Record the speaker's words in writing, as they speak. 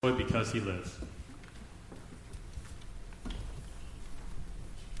because he lives.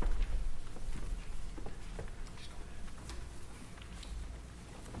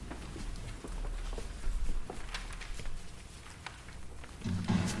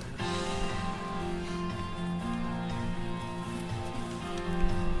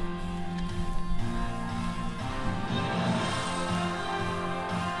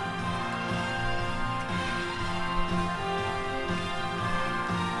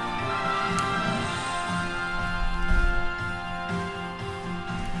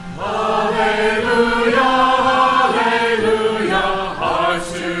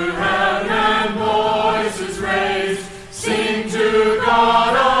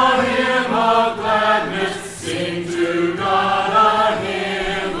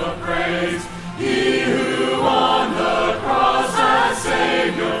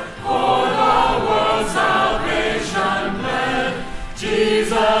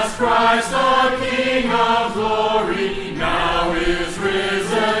 Jesus Christ, the King of glory, now is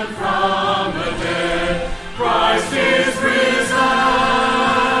risen from the dead. Christ is risen.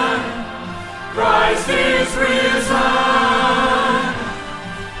 Christ is risen.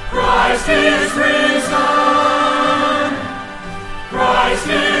 Christ is risen. Christ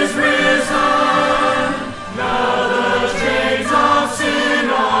is risen. Now the chains of sin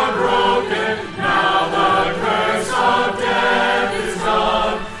are broken. Now the curse of death is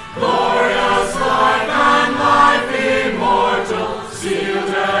gone. Glorious life and life immortal, sealed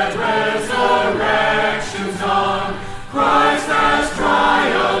at resurrection's dawn. Christ has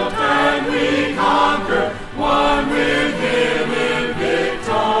triumphed and we conquer, one with him in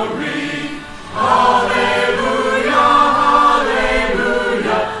victory. Hallelujah,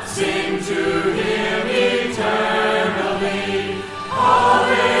 hallelujah, sing to him eternally.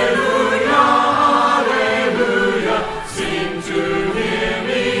 Hallelujah, hallelujah, sing to him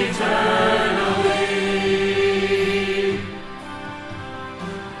eternally.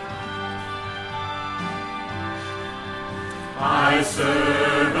 I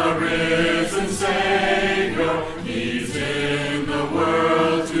serve a risen Savior, he's in the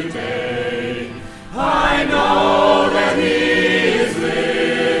world today. I know that he is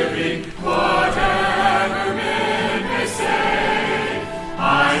living, whatever men may say.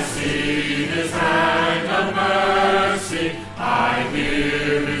 I see his hand of mercy, I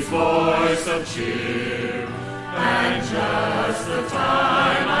hear his voice of cheer. And just the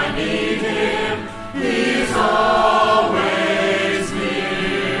time I need him, he's always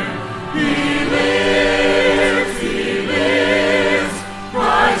near. He lives,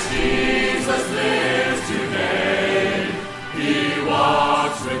 Christ Jesus lives today. He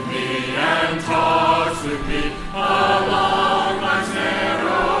walks with me and talks with me along life's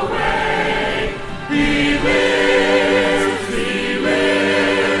narrow way. He lives,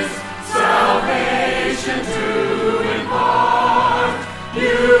 salvation to impart.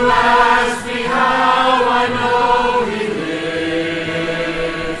 You ask me how I know he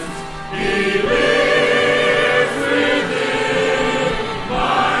lives. He lives within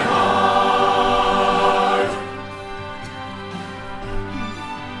my heart.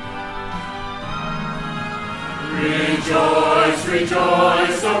 Rejoice,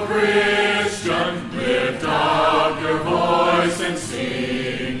 rejoice, O Christian, lift up your voice and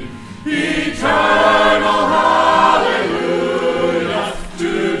sing. Eternal hallelujah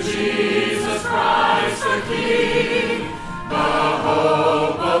to Jesus Christ the King, the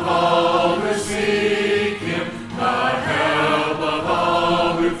hope of all who seek him, the help of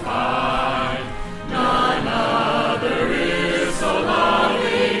all who find. None other is so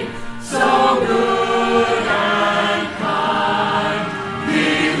loving, so good and kind.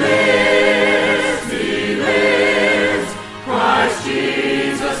 He lives, Christ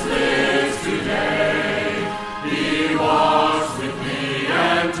Jesus lives today. He walks with me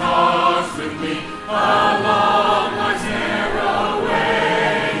and talks with me along life's narrow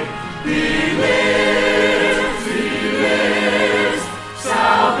way. He lives,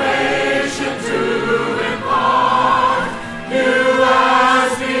 salvation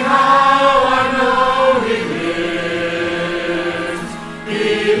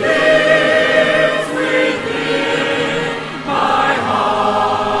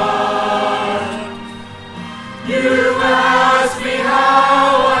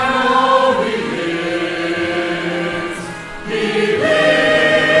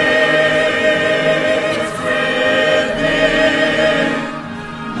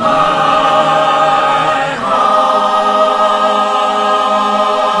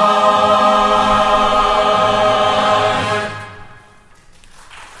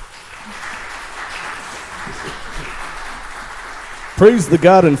Praise the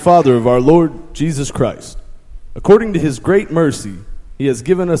God and Father of our Lord Jesus Christ. According to his great mercy, he has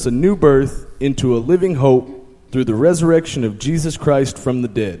given us a new birth into a living hope through the resurrection of Jesus Christ from the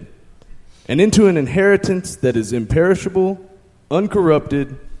dead, and into an inheritance that is imperishable,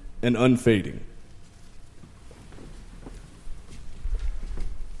 uncorrupted, and unfading.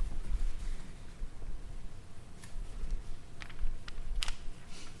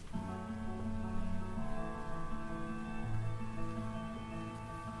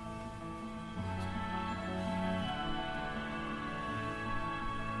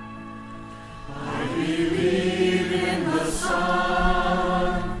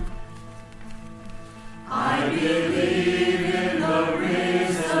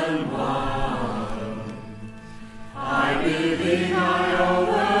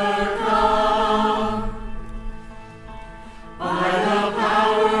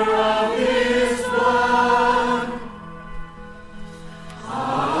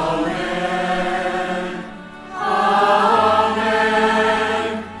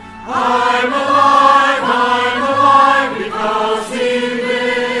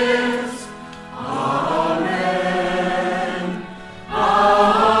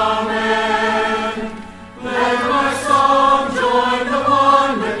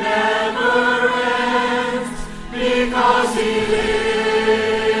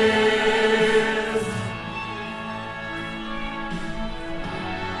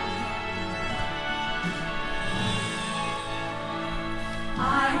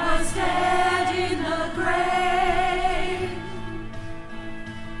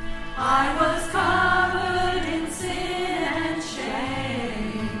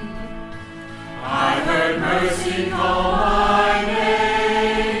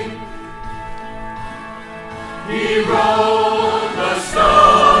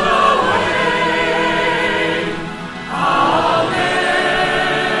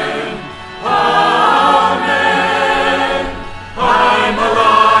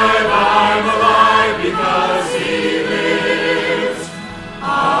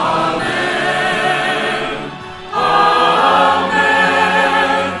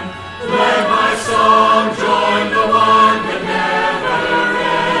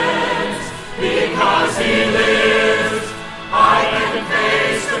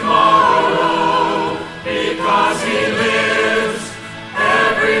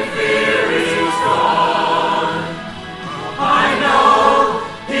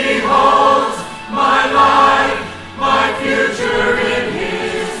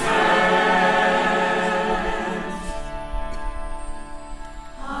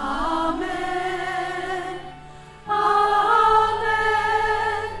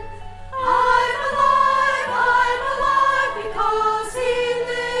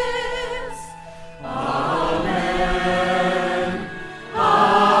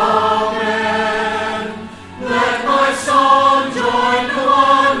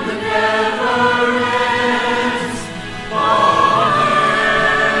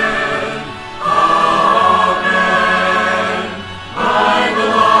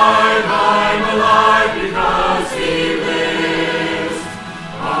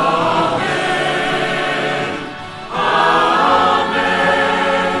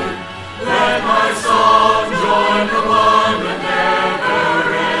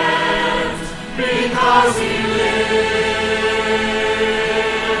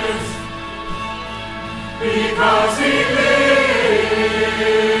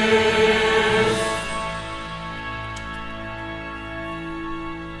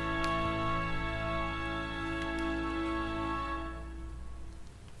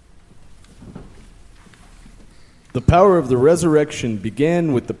 The power of the resurrection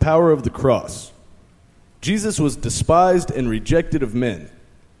began with the power of the cross. Jesus was despised and rejected of men,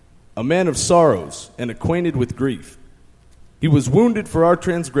 a man of sorrows and acquainted with grief. He was wounded for our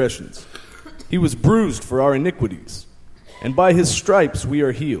transgressions. He was bruised for our iniquities, and by his stripes we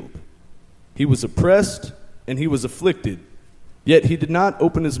are healed. He was oppressed and he was afflicted, yet he did not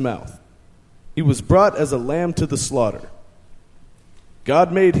open his mouth. He was brought as a lamb to the slaughter.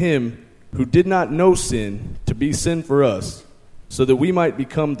 God made him who did not know sin to be sin for us, so that we might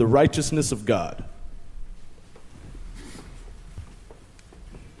become the righteousness of God.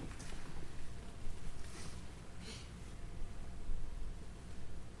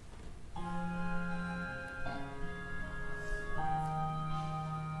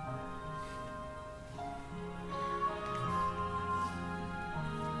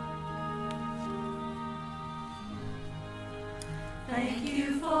 Thank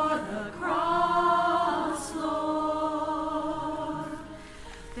you for the cross, Lord.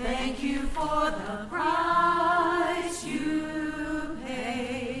 Thank you for the price you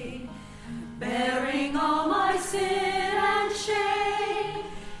sin and shame.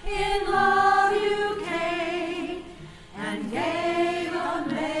 In love you came and gave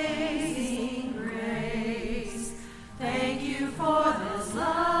amazing grace. Thank you for this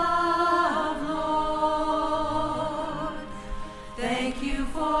love, Lord. Thank you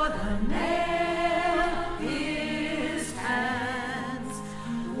for the nail-pierced hands.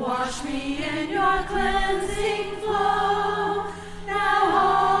 Wash me in your cleansing flow. Now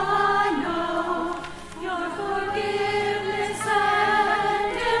all I know, your forgiveness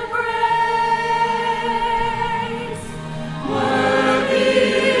and embrace. Worthy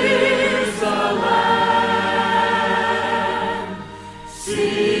is the Lamb,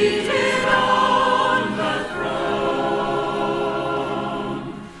 seated on the throne.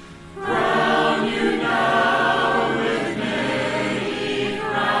 Crown you now with many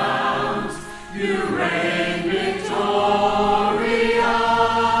crowns. You reign victorious.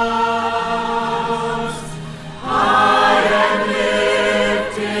 High and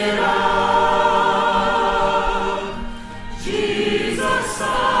lifted up, Jesus,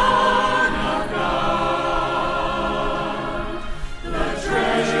 Son of God, the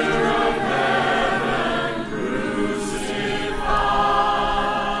treasure of heaven crucified.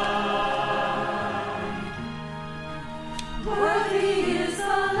 Worthy is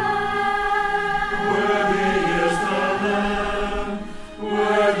the Lamb. Worthy is the Lamb.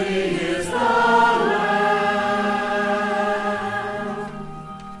 Worthy is the Lamb.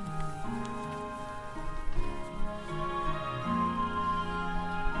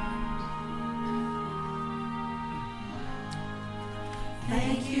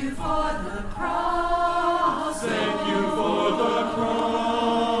 Thank you for the cross. Thank you for the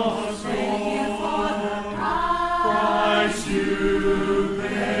cross. Thank you for the price you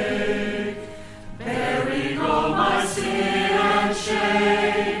paid, bearing all my sin and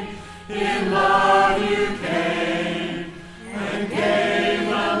shame. In love you came and gave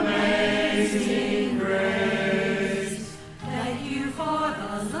amazing grace. Thank you for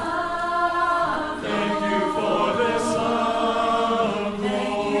the love. Thank you for this love.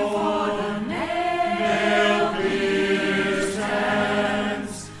 Thank you for the nail-pierced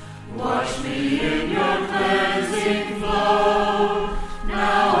hands. Wash me in your cleansing flow.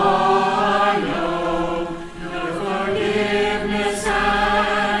 Now all I know, your forgiveness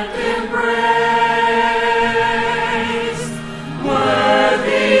and embrace.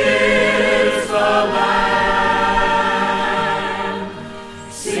 Worthy is the Lamb,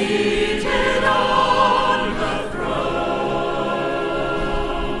 seated on the throne.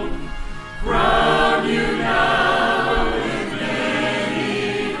 Crown you now with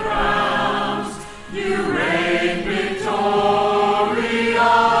many crowns. You reign victorious.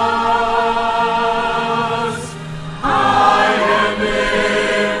 High and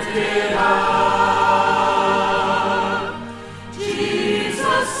lifted up,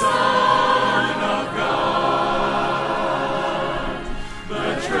 Jesus, Son of God, the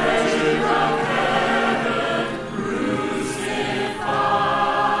treasure of heaven crucified.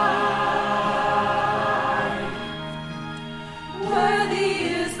 Worthy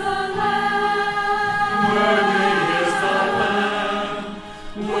is the Lamb. Worthy is the Lamb.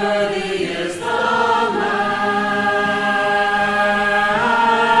 Worthy is the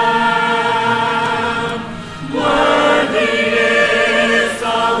Lamb. Worthy is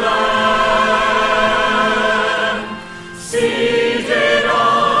the Lamb, seated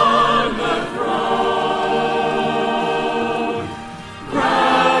on the throne.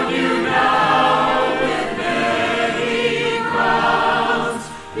 Crown you now with many crowns.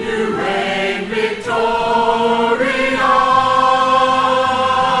 You reign victorious.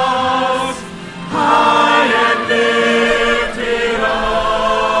 High and lifted up,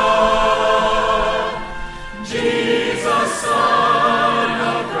 Jesus, Son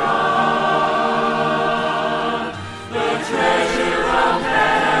of God, the treasure of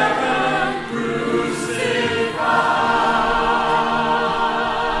heaven crucified.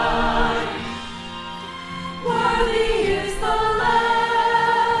 Worthy is the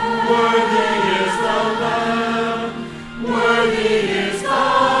Lamb. Worthy is the Lamb. Worthy is the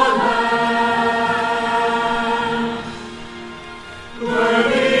Lamb.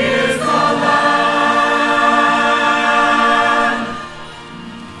 Worthy is the Lamb.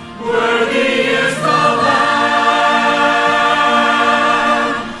 Worthy is the Lamb.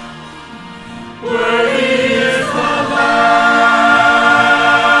 Worthy is the Lamb.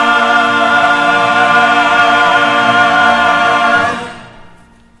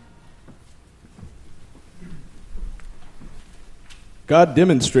 God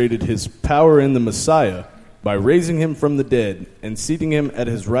demonstrated his power in the Messiah by raising him from the dead and seating him at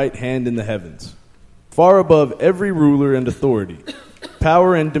his right hand in the heavens. far above every ruler and authority,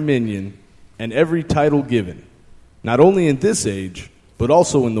 power and dominion, and every title given, not only in this age, but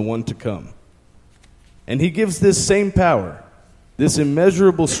also in the one to come. And he gives this same power, this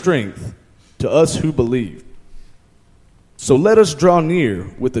immeasurable strength, to us who believe. So let us draw near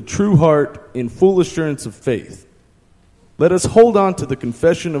with a true heart in full assurance of faith. Let us hold on to the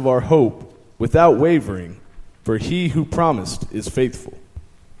confession of our hope without wavering, for he who promised is faithful.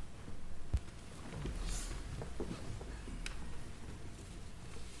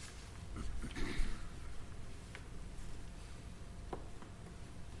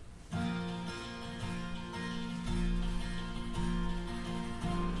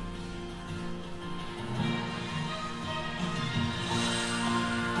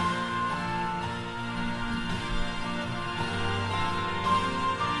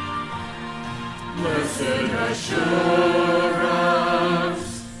 Blessed assurance,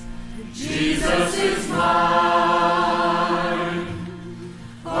 Jesus is mine.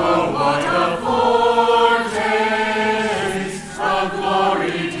 Oh, what a foretaste of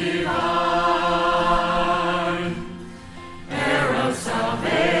glory divine, heir of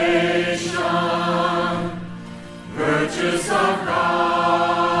salvation, purchase of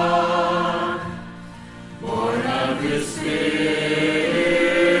God, born of His Spirit,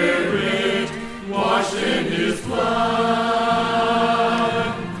 washed in His blood.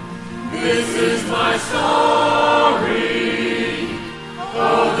 This is my story.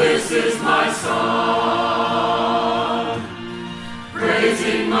 Oh, this is my song,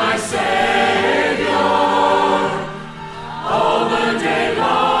 praising my Savior all the day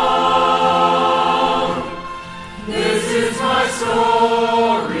long. This is my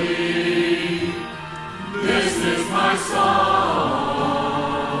story. This is my song,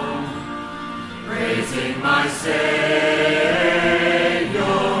 praising my Savior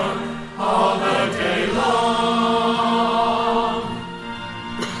all the day long.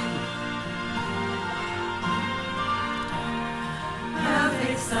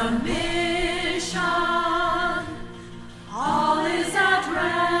 Perfect submission, all is at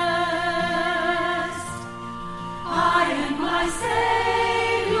rest. I and my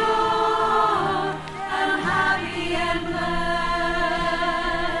Savior am happy and blessed.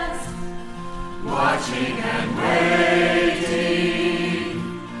 Watching and waiting,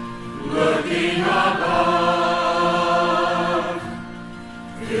 looking above,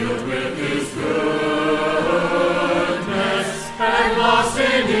 filled with His goodness and lost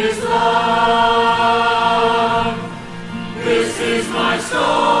in His love. This is my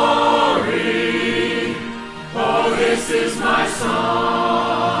story. Oh, this is my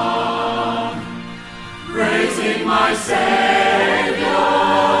song, praising my Savior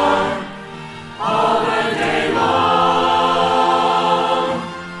all the day long.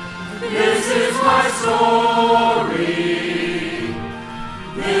 This is my story.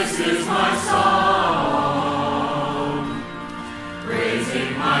 This is my song,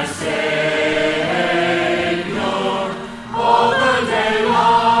 praising my Savior all the day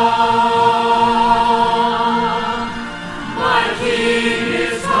long. My King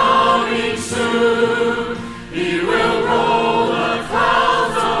is coming soon. He will roll the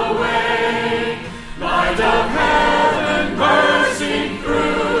clouds away. Light of heaven bursting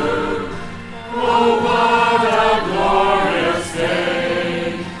through. Oh, what a glorious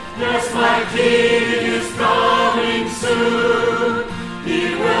day. Yes, my King is coming soon. He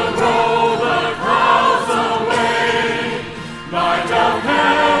will roll the clouds away. Light of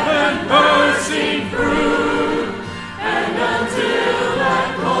heaven bursting through. And until that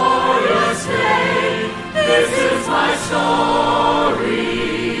glorious day, this is my story.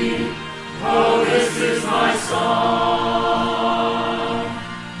 Oh, this is my song,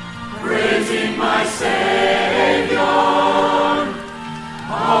 praising my Savior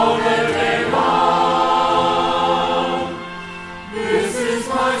all the day long. This is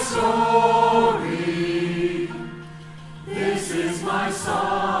my story. This is my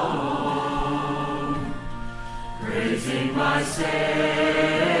song, praising my Savior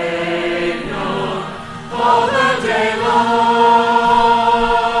all the day long.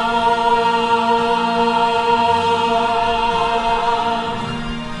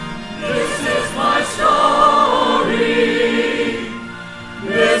 This is my story.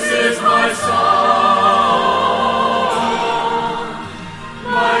 This is my song.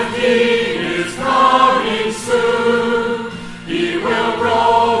 My King is coming soon. He will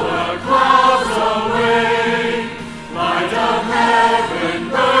roll the clouds away. Light of heaven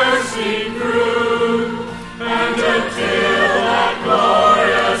bursting through. And until that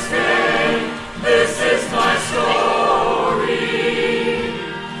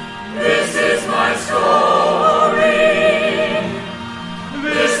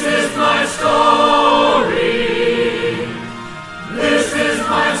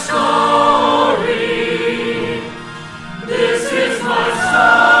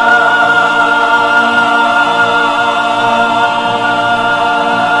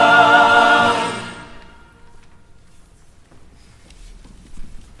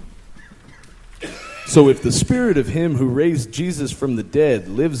So if the Spirit of him who raised Jesus from the dead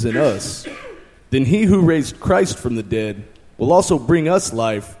lives in us, then he who raised Christ from the dead will also bring us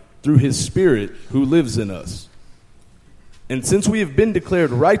life through his Spirit who lives in us. And since we have been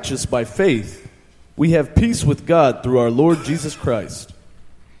declared righteous by faith, we have peace with God through our Lord Jesus Christ.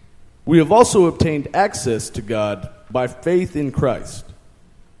 We have also obtained access to God by faith in Christ.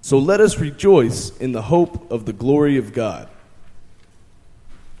 So let us rejoice in the hope of the glory of God.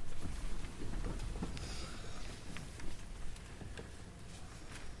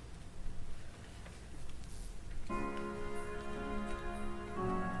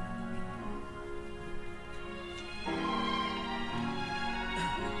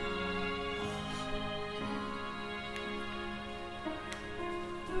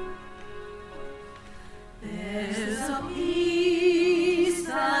 There's a peace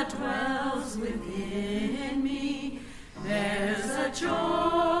that dwells within me. There's a joy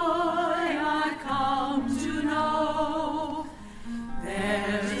I come to know.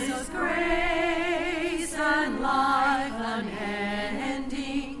 There is grace and life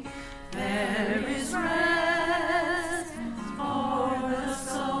unending. There is rest for the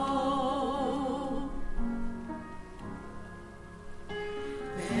soul.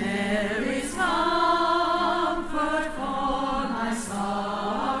 There is comfort for my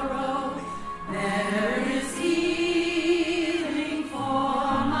sorrow. There is healing for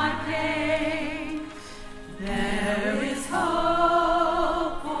my pain. There is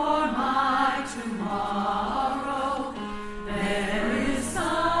hope for my tomorrow. There is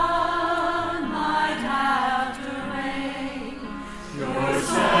sunlight after rain. Your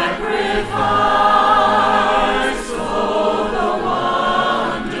sacrifice, oh the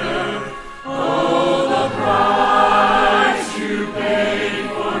wonder, oh the price you paid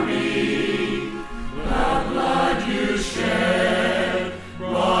for me. The blood you shed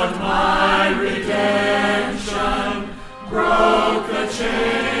brought my redemption, broke the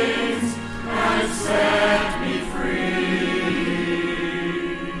chains and set me free.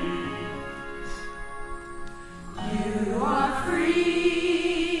 You are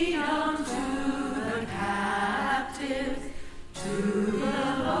freedom to the captive, to the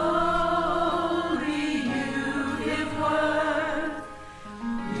lowly you give worth.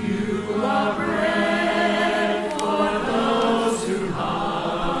 You are bread for those who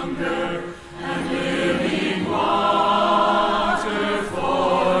hunger, and living water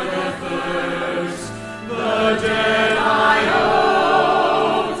for the thirst. The dead I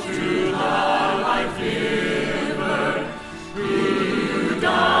owe to the life giver. You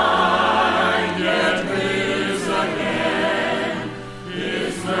died, yet lives again.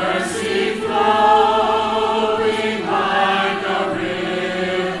 His mercy flowing like a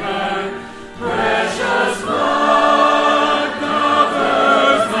river. Precious blood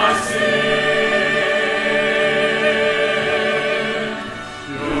covers my sin.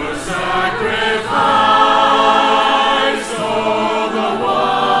 Your sacrifice, oh the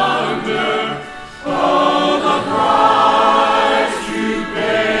wonder, oh the price you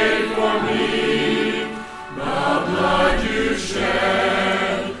paid for me. The blood you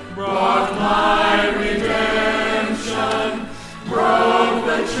shed brought my redemption, broke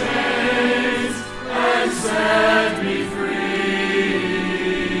the chains and set me free.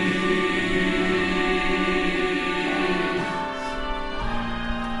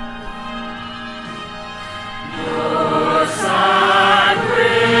 Your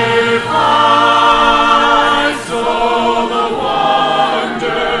sacrifice, oh the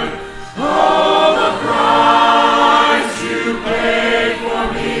wonder, oh the price you paid for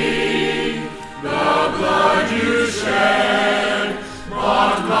me. The blood you shed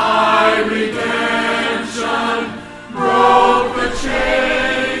brought my redemption, broke the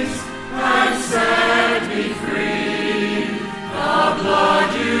chains and set me free. The blood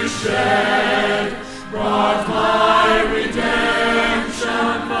you shed brought my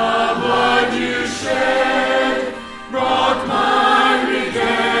redemption. The blood you shed brought my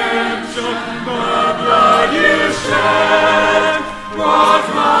redemption. The blood you shed brought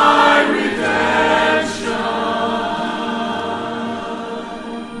my redemption.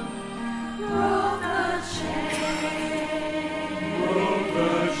 Broke the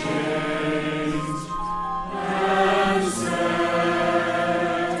chains and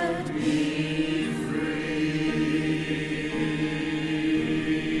set me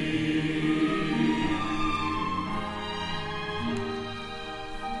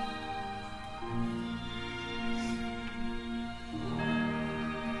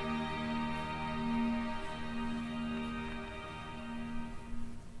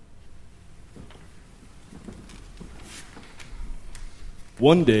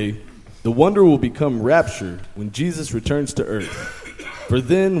One day, The wonder will become rapture when Jesus returns to earth. For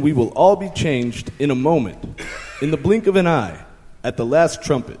then we will all be changed in a moment, in the blink of an eye, at the last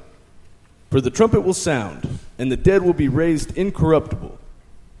trumpet. For the trumpet will sound, and the dead will be raised incorruptible,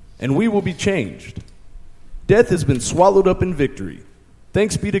 and we will be changed. Death has been swallowed up in victory.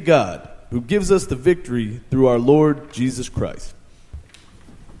 Thanks be to God, who gives us the victory through our Lord Jesus Christ.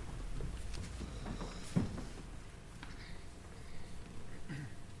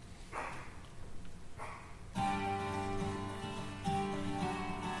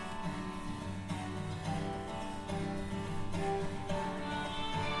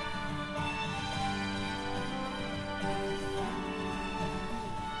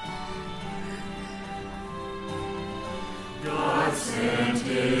 God sent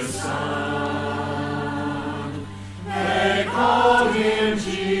his Son. They called him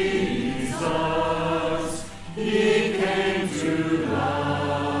Jesus. He came to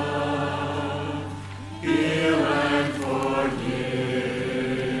love, heal and forgive.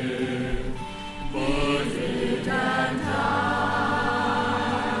 He lived and died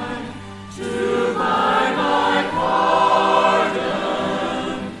to buy my pardon.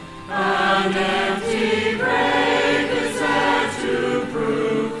 An empty grave is there to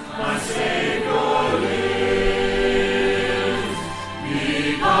prove my Savior lives.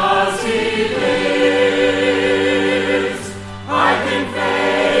 Because he lives, I can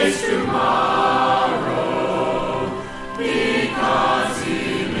face tomorrow. Because he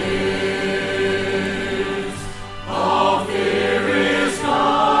lives, all fear is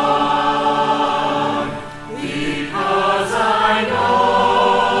gone. Because I know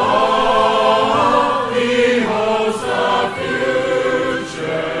he holds the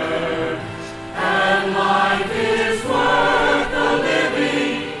future, and life is worth the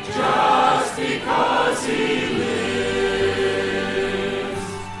living just because he lives.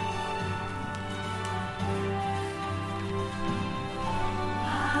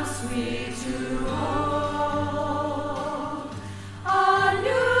 How sweet to hold a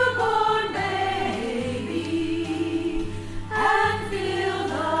newborn baby and feel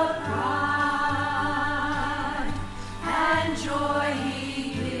the pride and joy he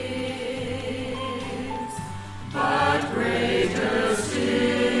gives. But greater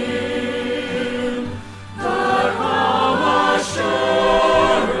still, the calm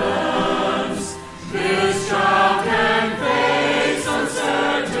assurance this child can face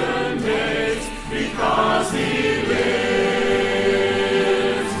uncertain days because he lives.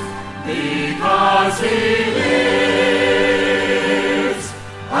 Because he lives,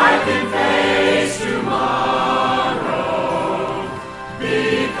 I can face tomorrow.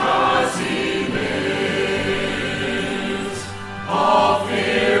 Because he lives, all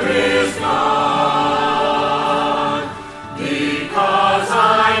fear is gone. Because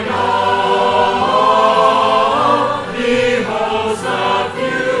I know he holds the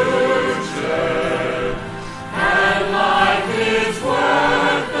future, and life is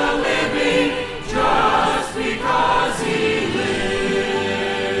worth the living just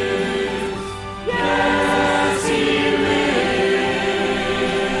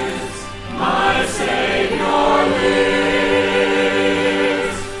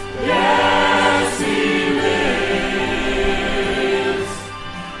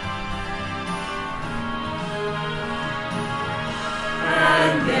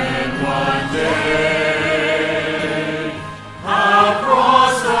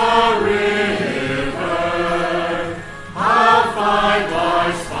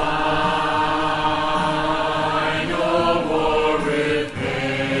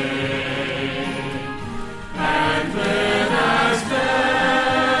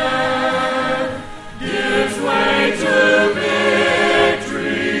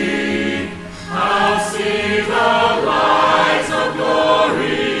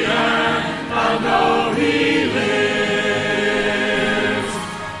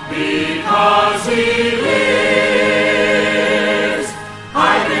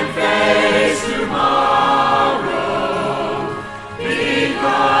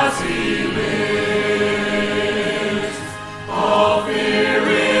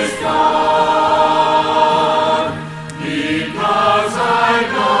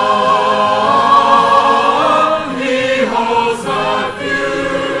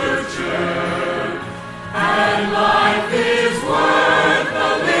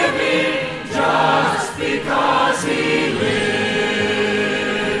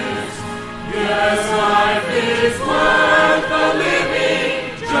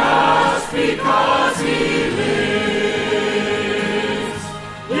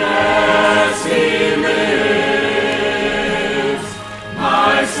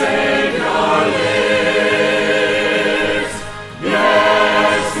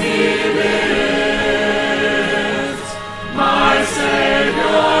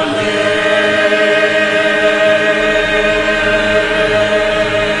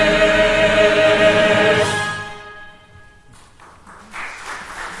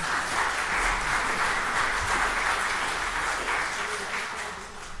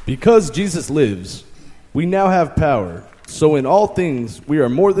Because Jesus lives, we now have power, so in all things we are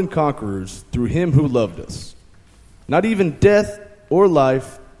more than conquerors through him who loved us. Not even death or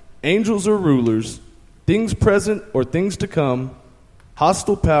life, angels or rulers, things present or things to come,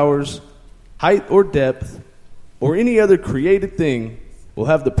 hostile powers, height or depth, or any other created thing will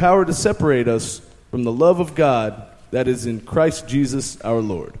have the power to separate us from the love of God that is in Christ Jesus our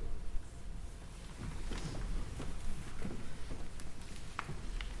Lord.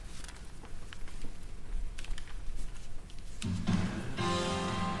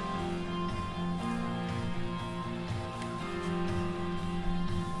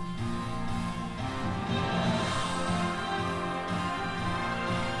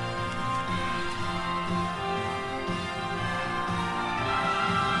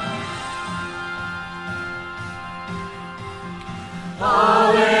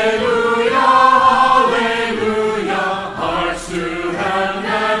 Hallelujah, hallelujah, hearts to heaven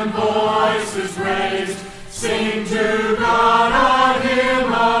and voices raised, sing to God a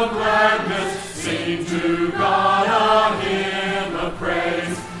hymn of gladness, sing to God a hymn of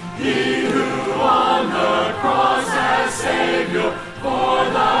praise. He who on the cross as Savior for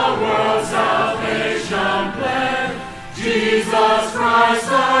the world's salvation bled, Jesus Christ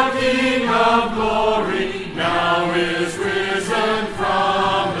the King of glory, now is risen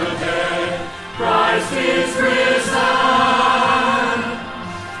from the dead. Christ is risen.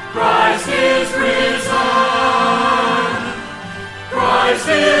 Christ is risen. Christ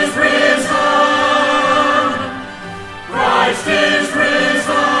is risen. Christ is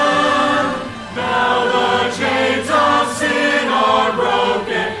risen. Now the chains of sin are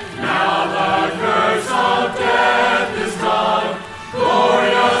broken. Now the curse of death is gone.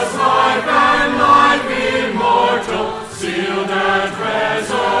 Glorious life and life immortal, sealed as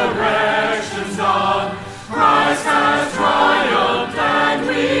resurrection's dawn. Christ has triumphed and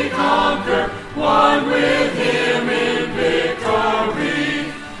we conquer, one with him in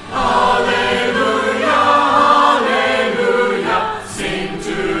victory. Hallelujah, hallelujah, sing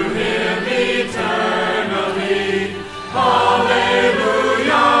to him eternally.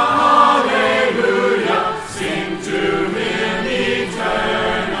 Hallelujah, hallelujah, sing to him eternally.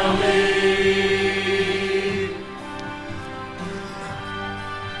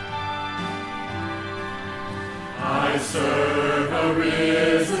 I serve a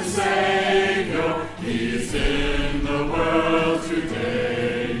risen Savior, he's in the world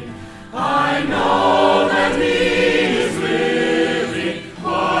today. I know that he is living,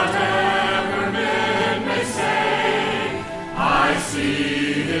 whatever men may say. I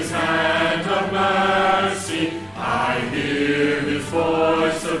see his hand of mercy, I hear his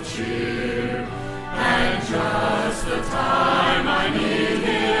voice of cheer. And just the time I need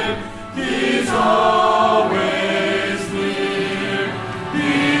him, he's always near.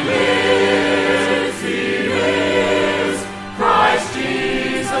 He lives, Christ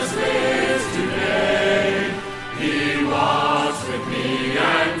Jesus lives today. He walks with me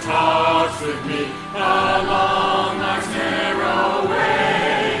and talks with me along life's narrow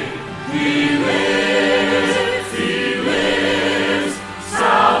way. He lives,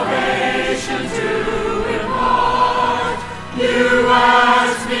 salvation to impart. You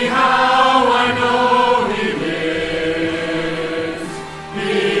ask me how I know he lives.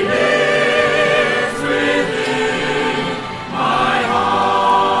 He lives within my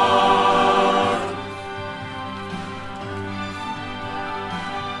heart.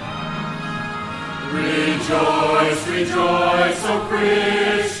 Rejoice, rejoice, O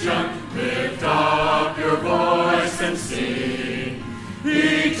Christian, lift up your voice and sing.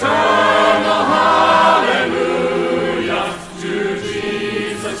 Eternal hallelujah to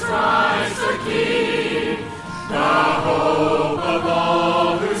Jesus Christ the King, the hope of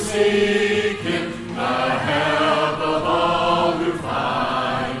all who seek him, the help of all who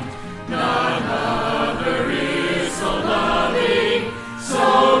find. None other is so loving,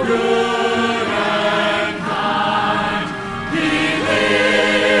 so good and kind. He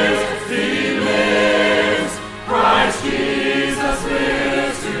lives, Christ Jesus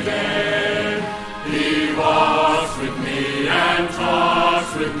lives today. He walks with me and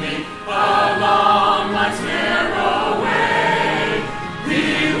talks with me along life's narrow